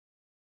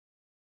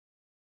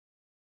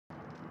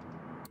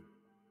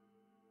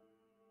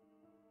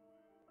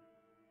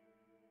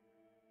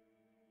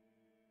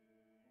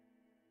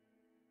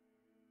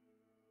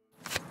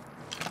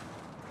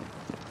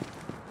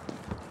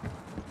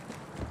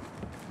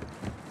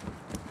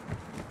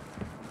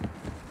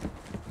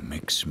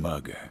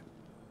McSmugger.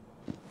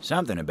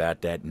 Something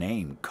about that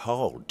name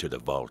called to the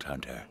Vault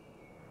Hunter.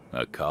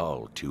 A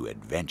call to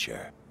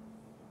adventure.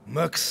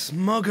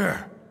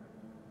 McSmugger!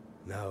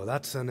 Now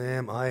that's a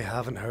name I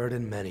haven't heard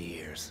in many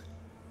years.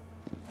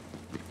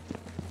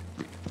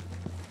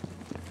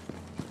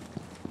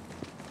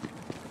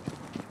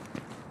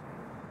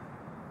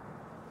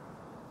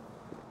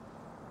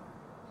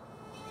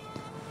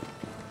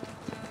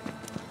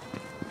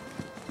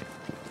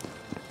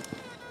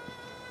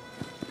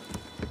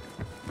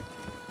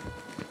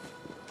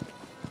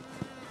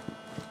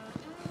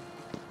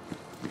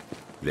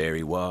 There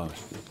he was,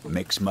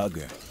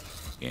 McSmugger,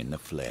 in the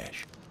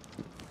flesh.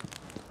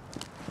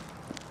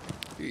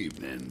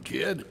 Evening,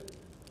 kid.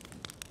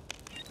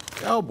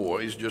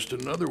 Cowboy's just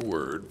another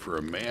word for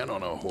a man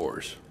on a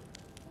horse.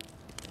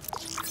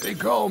 They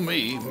call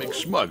me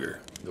McSmugger,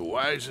 the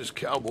wisest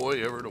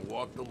cowboy ever to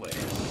walk the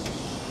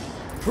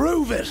land.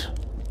 Prove it!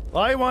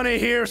 I want to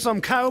hear some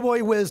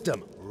cowboy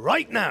wisdom,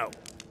 right now!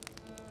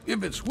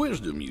 If it's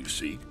wisdom you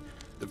seek,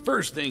 the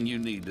first thing you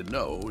need to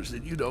know is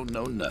that you don't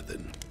know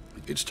nothing.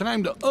 It's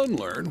time to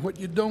unlearn what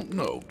you don't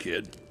know,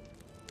 kid.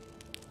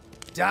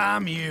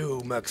 Damn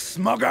you,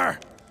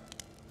 McSmugger!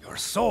 You're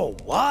so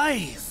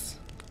wise!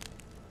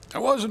 I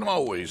wasn't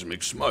always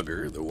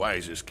McSmugger, the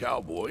wisest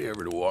cowboy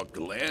ever to walk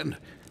the land.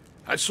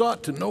 I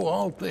sought to know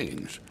all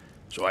things,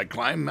 so I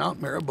climbed Mount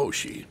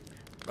Mariboshi.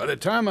 By the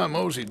time I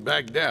moseyed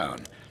back down,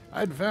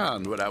 I'd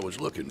found what I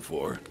was looking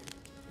for.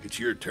 It's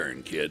your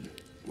turn, kid.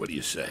 What do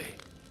you say?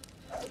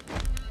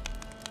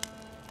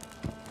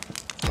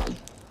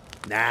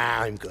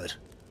 Nah, I'm good.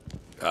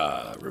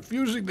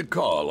 Refusing the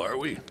call, are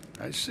we?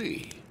 I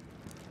see.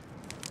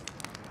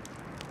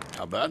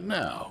 How about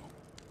now?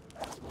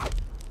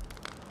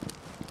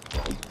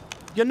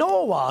 You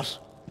know what?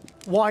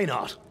 Why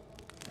not?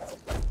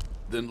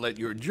 Then let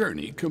your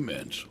journey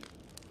commence.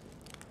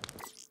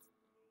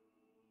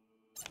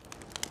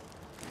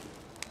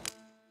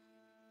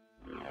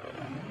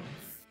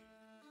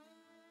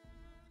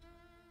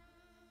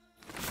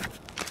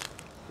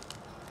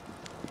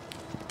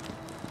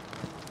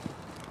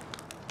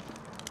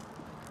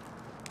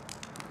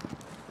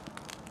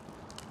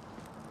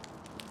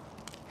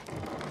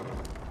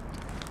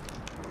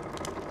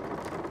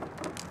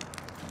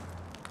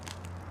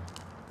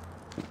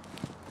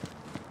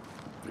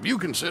 Have you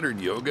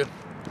considered yoga?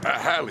 I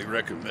highly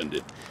recommend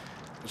it.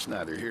 It's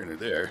neither here nor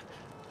there.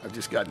 I've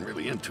just gotten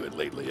really into it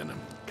lately, and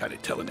I'm kind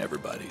of telling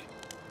everybody.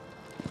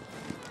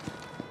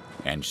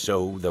 And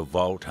so the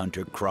Vault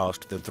Hunter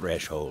crossed the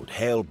threshold,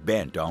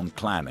 hell-bent on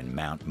climbing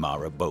Mount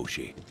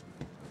Mariboshi.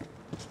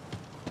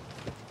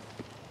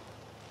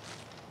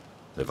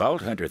 The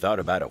Vault Hunter thought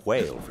about a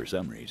whale for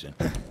some reason.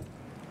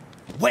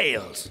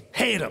 Whales!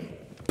 Hate 'em!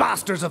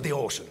 Bastards of the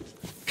ocean!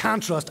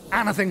 Can't trust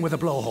anything with a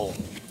blowhole.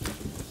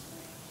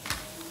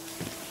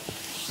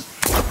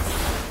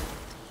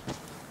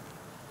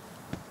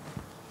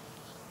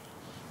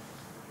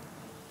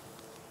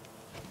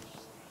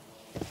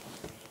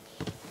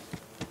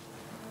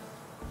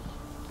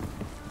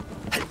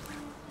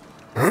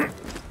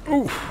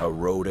 A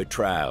road of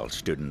trial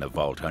stood in the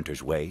Vault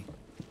Hunter's way.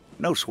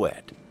 No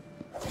sweat.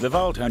 The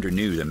Vault Hunter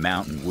knew the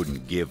mountain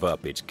wouldn't give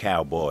up its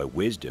cowboy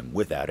wisdom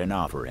without an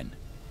offering.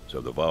 So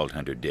the Vault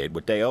Hunter did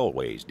what they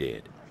always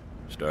did.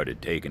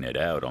 Started taking it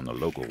out on the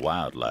local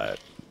wildlife.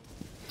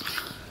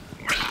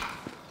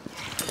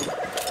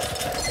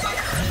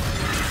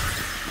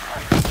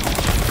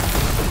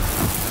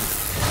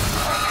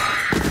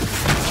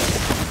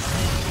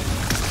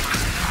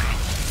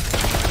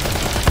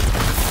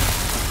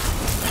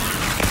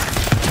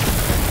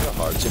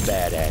 Hearts of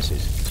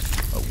badasses.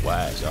 A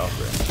wise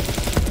offering.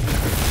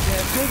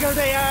 The bigger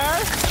they are,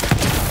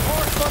 the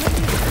more fun it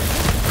is.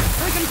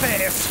 Friggin'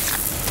 face.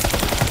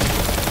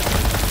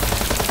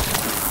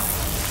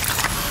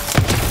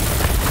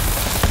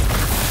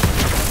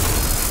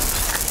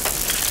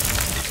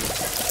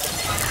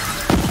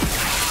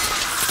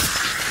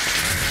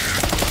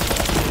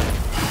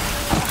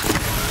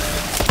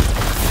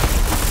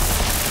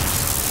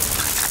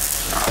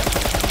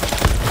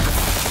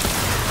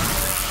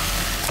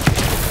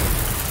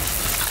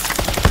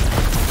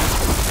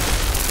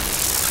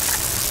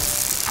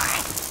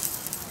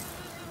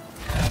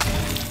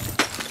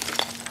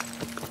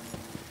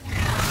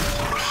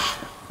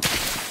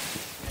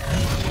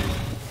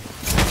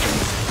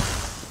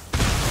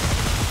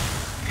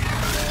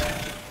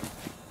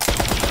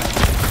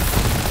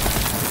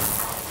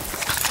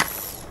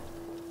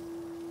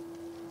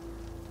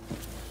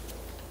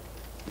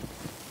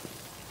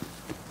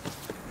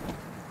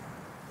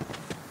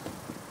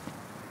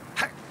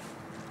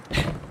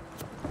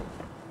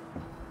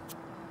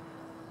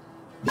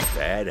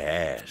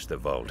 Badass, the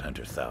Vault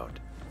Hunter thought.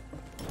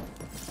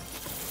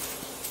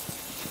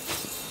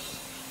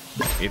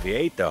 If you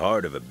ate the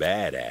heart of a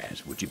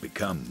badass, would you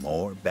become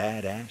more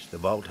badass, the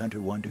Vault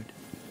Hunter wondered?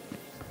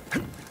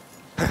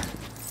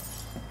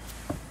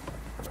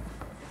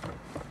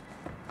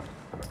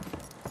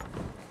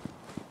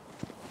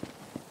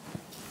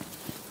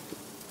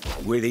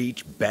 With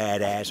each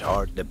badass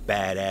heart the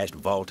badass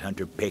vault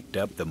hunter picked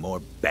up, the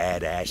more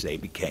badass they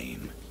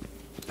became.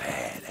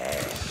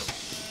 Badass.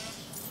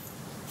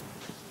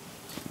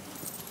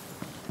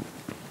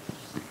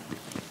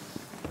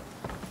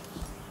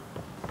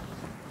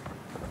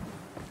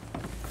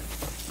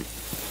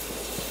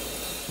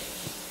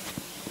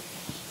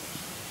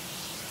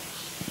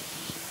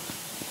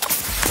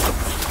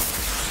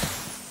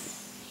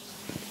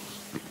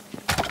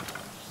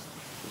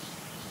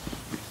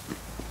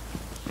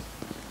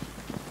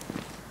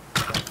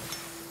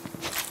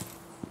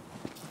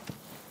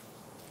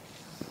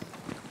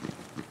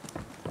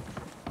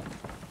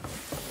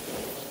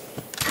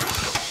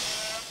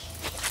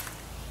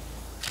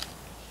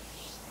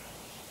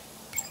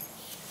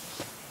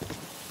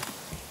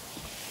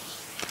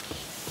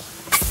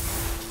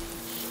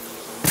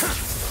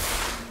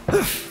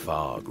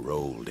 Fog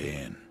rolled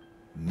in,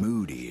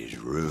 moody as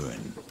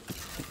ruin.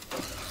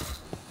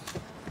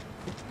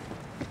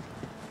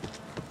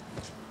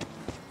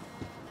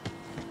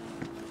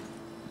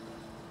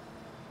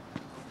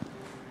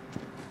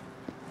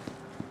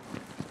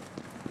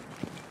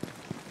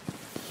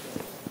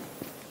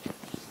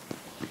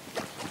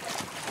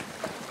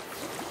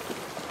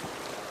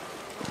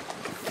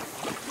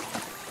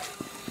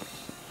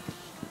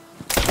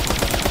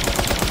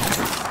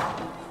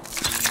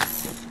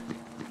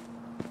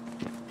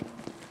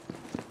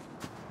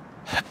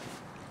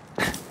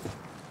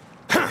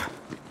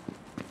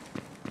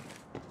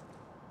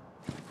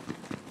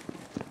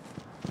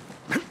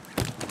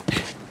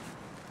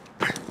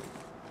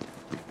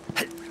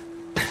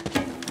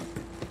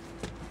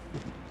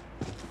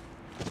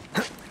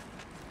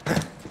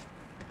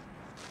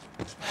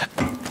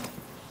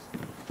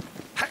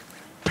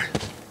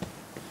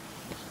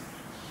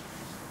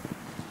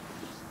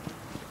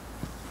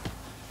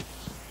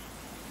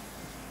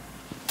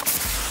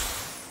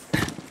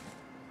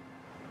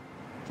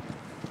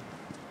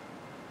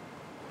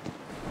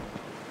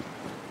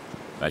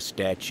 A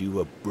statue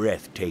of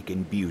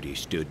breathtaking beauty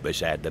stood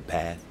beside the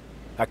path,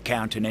 a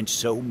countenance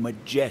so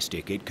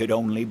majestic it could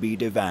only be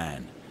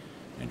divine,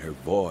 and her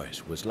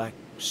voice was like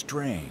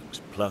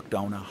strings plucked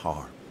on a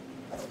harp.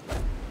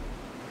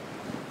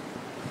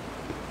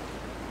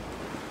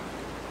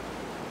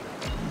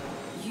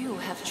 You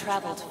have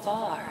traveled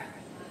far,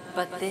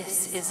 but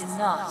this is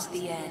not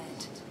the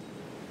end.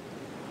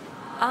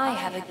 I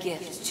have a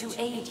gift to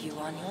aid you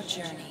on your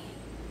journey.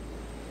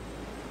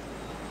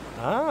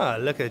 Ah,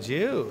 look at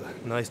you.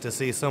 Nice to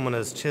see someone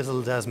as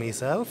chiseled as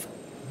myself.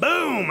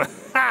 Boom!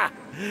 Ha!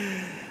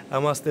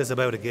 And what's this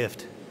about a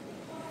gift?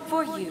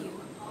 For you,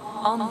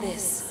 on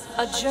this,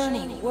 a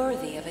journey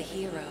worthy of a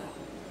hero.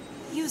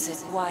 Use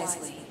it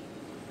wisely.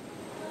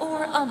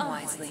 Or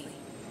unwisely.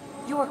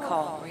 Your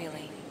call,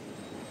 really.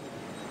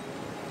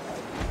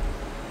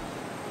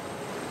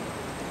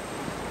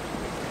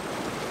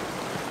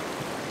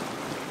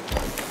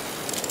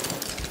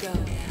 Go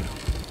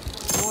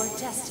now. Your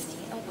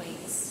destiny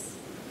awaits.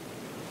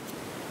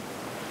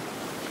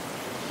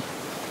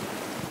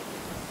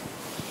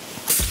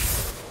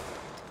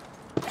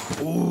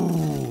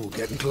 Ooh,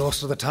 getting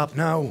close to the top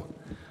now.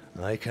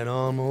 I can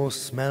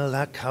almost smell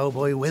that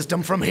cowboy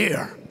wisdom from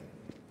here.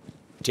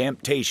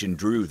 Temptation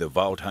drew the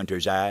vault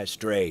hunter's eye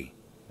astray.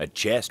 A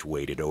chest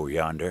waited over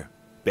yonder,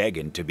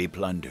 begging to be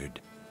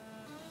plundered.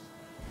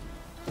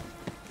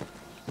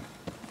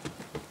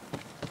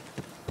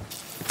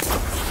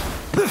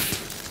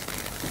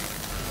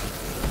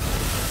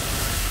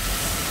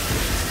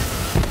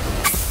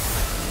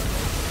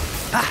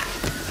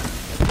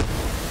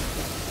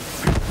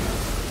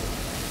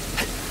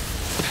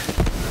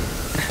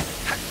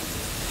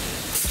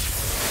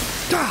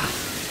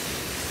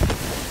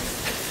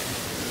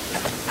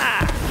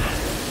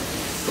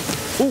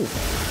 Ooh.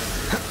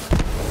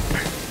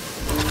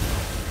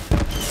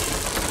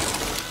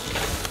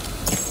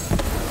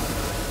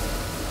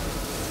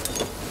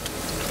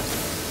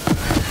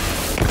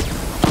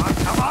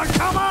 Come on,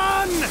 come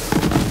on!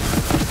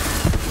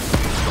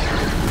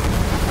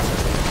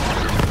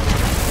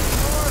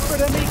 More for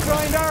the meat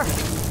grinder!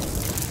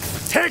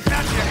 Take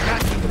that, you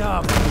catchy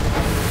knob!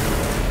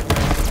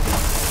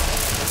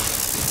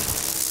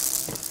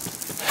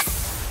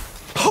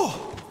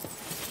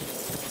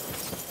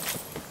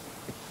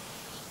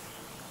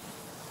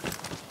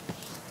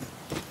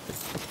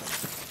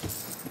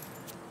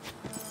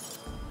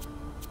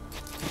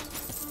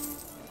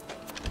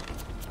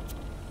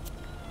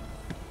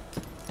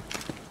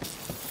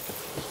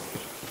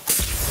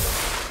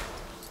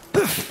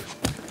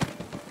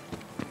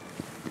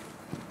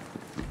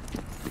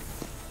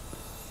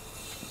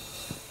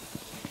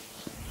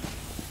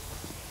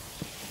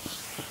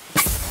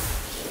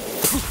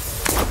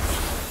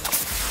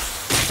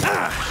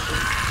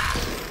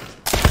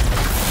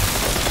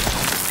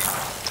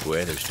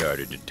 Weather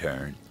started to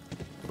turn,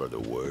 for the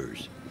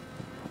worse.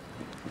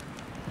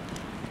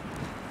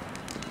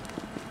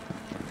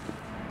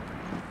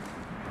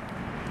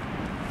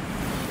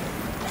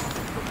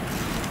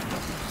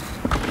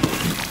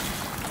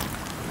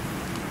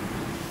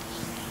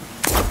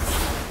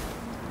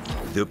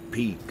 The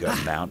peak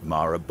of Mount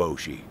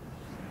Maraboshi.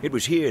 It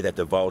was here that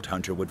the Vault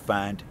Hunter would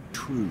find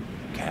true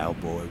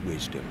cowboy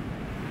wisdom.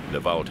 The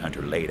Vault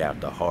Hunter laid out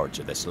the hearts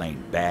of the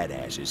slain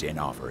badasses in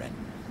offering.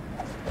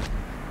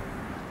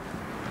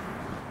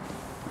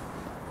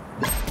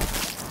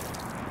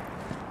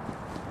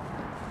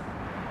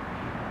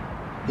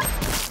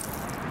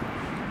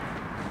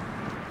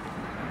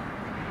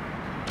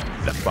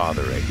 The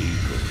Father of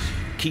Eagles,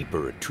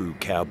 keeper of true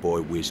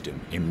cowboy wisdom,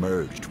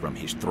 emerged from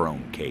his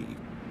throne cave.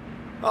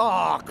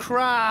 Oh,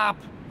 crap!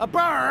 A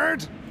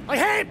bird? I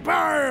hate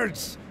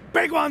birds!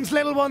 Big ones,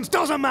 little ones,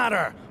 doesn't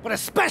matter, but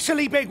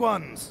especially big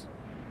ones!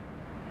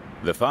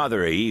 The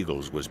Father of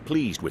Eagles was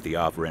pleased with the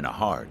offering of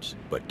hearts,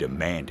 but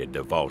demanded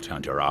the Vault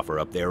Hunter offer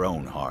up their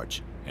own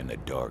hearts and the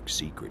dark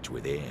secrets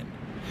within.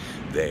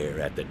 There,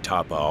 at the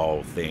top of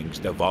all things,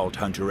 the Vault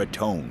Hunter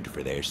atoned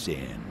for their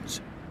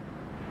sins.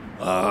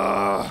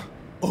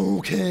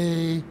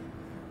 Okay.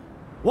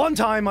 One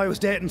time I was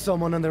dating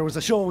someone and there was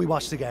a show we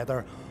watched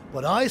together,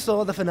 but I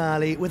saw the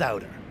finale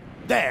without her.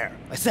 There,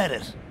 I said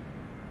it.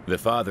 The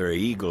Father of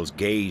Eagles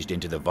gazed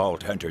into the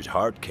Vault Hunter's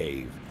heart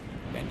cave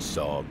and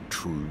saw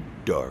true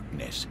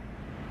darkness.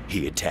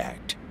 He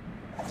attacked.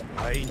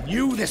 I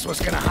knew this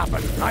was gonna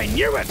happen. I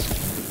knew it!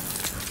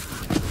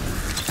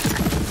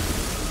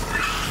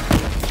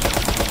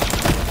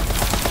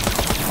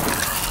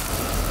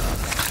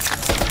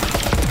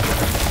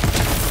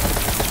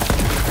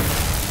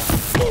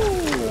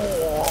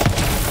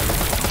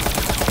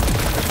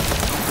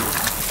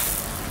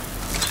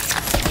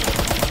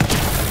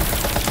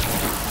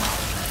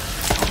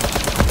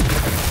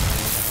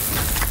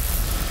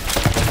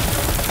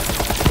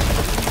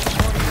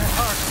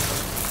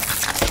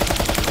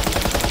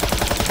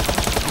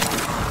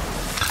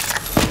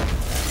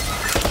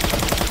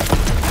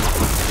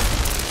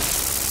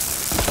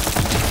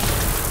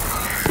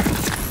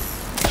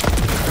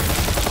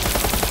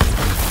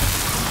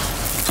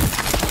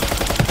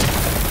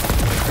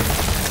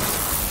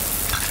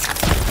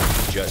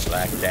 Just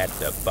like that,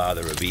 the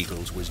Father of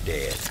Eagles was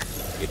dead.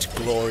 Its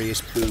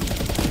glorious boom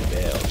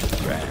fell to the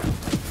ground.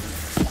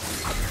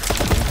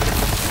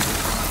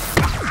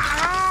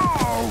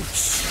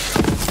 Ouch!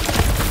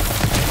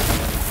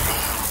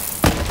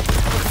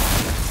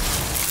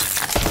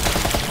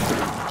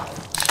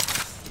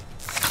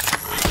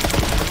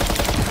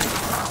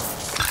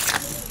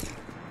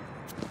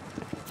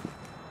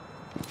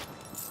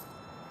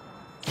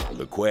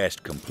 The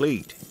quest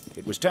complete,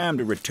 it was time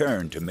to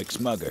return to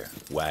McSmugger,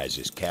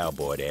 wisest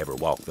cowboy to ever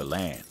walk the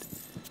land.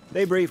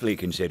 They briefly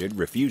considered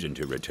refusing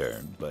to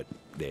return, but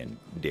then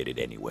did it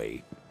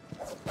anyway.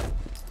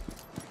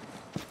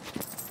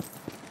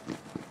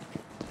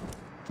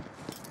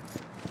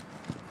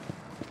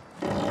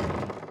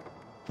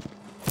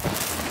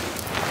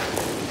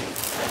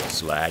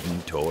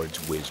 Sliding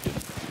towards wisdom.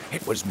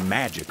 It was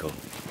magical,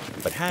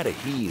 but how to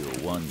heal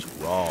one's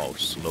raw,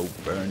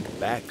 slow-burned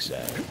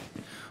backside?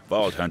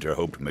 Vault Hunter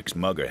hoped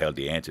McSmugger held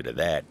the answer to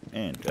that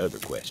and other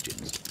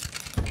questions.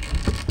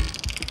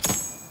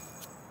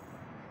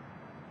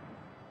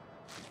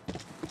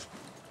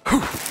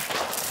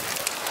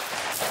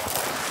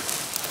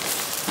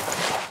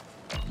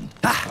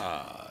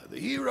 The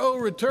hero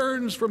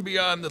returns from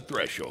beyond the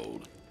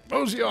threshold.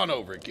 Mosey on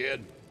over,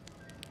 kid.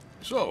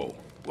 So,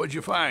 what'd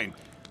you find?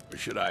 Or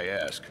should I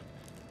ask,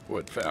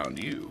 what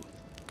found you?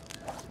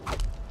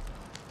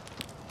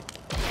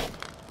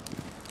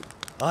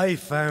 I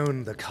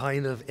found the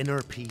kind of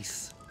inner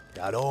peace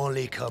that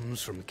only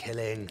comes from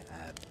killing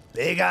a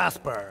big-ass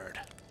bird.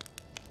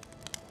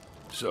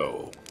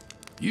 So,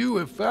 you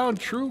have found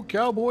true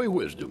cowboy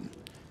wisdom.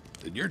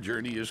 Then your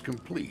journey is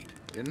complete.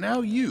 And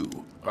now you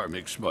are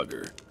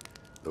McSmugger,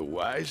 the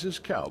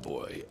wisest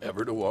cowboy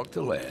ever to walk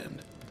the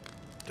land.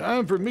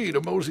 Time for me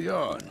to mosey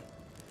on.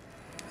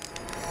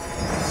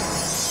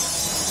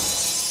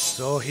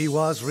 So he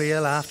was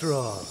real after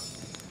all.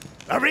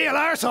 A real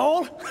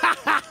arsehole?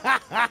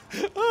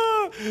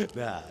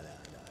 Nah,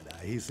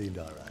 he seemed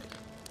all right.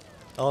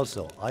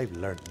 Also, I've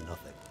learned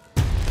nothing.